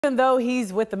Even though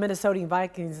he's with the Minnesota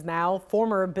Vikings now,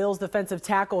 former Bills defensive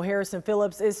tackle Harrison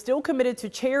Phillips is still committed to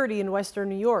charity in Western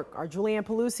New York. Our Julianne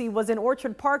Pelusi was in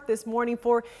Orchard Park this morning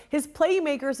for his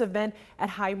Playmakers event at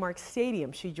Highmark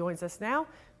Stadium. She joins us now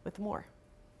with more.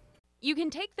 You can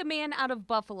take the man out of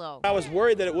Buffalo. I was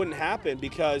worried that it wouldn't happen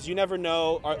because you never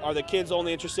know, are the kids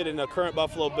only interested in a current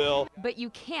Buffalo Bill? But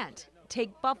you can't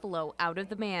take Buffalo out of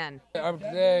the man. I'm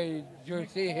glad to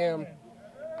see him.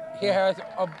 He has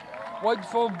a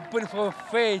wonderful, beautiful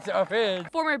face of his.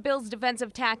 Former Bills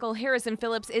defensive tackle Harrison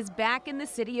Phillips is back in the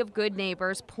city of good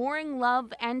neighbors, pouring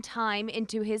love and time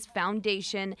into his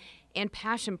foundation and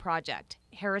passion project,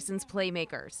 Harrison's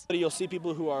Playmakers. You'll see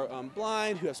people who are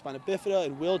blind, who have spina bifida,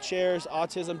 in wheelchairs,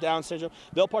 autism, Down syndrome.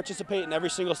 They'll participate in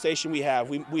every single station we have.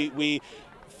 We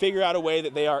figure out a way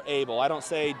that they are able. I don't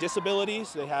say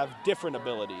disabilities, they have different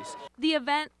abilities. The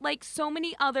event, like so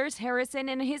many others Harrison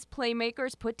and his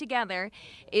Playmakers put together,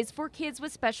 is for kids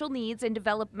with special needs and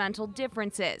developmental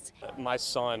differences. My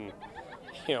son,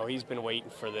 he's been waiting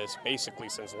for this basically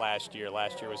since last year.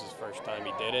 Last year was his first time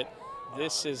he did it.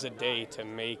 This is a day to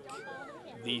make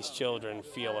these children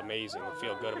feel amazing and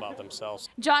feel good about themselves.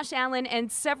 Josh Allen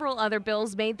and several other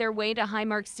Bills made their way to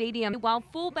Highmark Stadium, while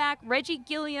fullback Reggie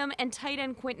Gilliam and tight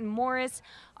end Quentin Morris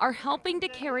are helping to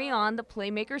carry on the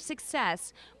Playmaker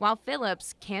success while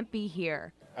Phillips can't be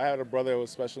here. I had a brother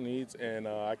with special needs, and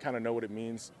I kind of know what it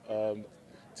means to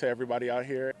everybody out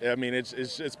here. I mean,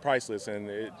 it's priceless, and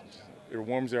it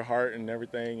warms your heart and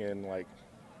everything, and like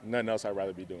nothing else I'd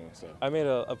rather be doing. So I made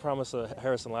a promise to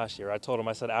Harrison last year. I told him,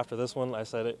 I said, after this one, I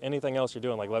said, anything else you're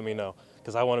doing, let me know,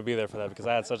 because I want to be there for that, because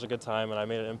I had such a good time and I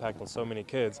made an impact on so many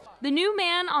kids. The new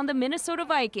man on the Minnesota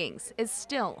Vikings is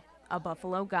still a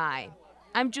Buffalo guy.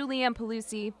 I'm Julianne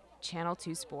Pelusi, Channel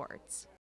 2 Sports.